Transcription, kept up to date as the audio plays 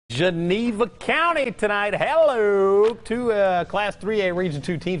Geneva County tonight. Hello. Two Class 3A Region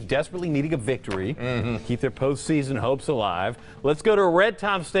 2 teams desperately needing a victory to keep their postseason hopes alive. Let's go to Red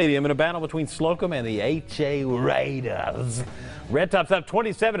Top Stadium in a battle between Slocomb and the HA Raiders. Red Top's up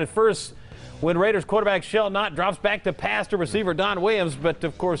 27 at first when Raiders quarterback Shell Knott drops back to pass to receiver Don Williams, but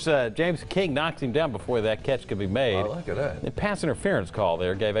of course James King knocks him down before that catch could be made. Oh, look at that. The pass interference call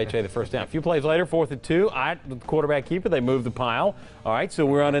there gave HA the first down. A few plays later, 4th and 2. The quarterback keeper, they moved the pile. All right, so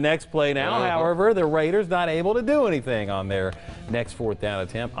we're on the next play now. However, the Raiders not able to do anything on their next 4th down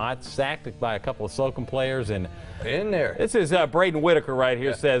attempt. Ott sacked by a couple of Slocomb players. And in there. This is Braden Whitaker right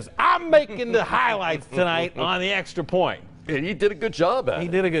here says, I'm making the highlights tonight on the extra point. And he did a good job at it. He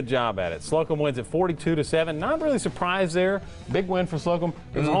did a good job at it. Slocomb wins at 42-7. Not really surprised there. Big win for Slocomb.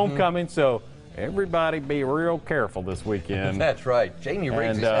 It's homecoming, so everybody be real careful this weekend. That's right. Jamie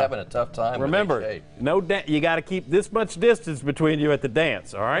Riggs is having a tough time. Remember, you got to keep this much distance between you at the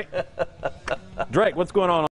dance, all right? Drake, what's going on?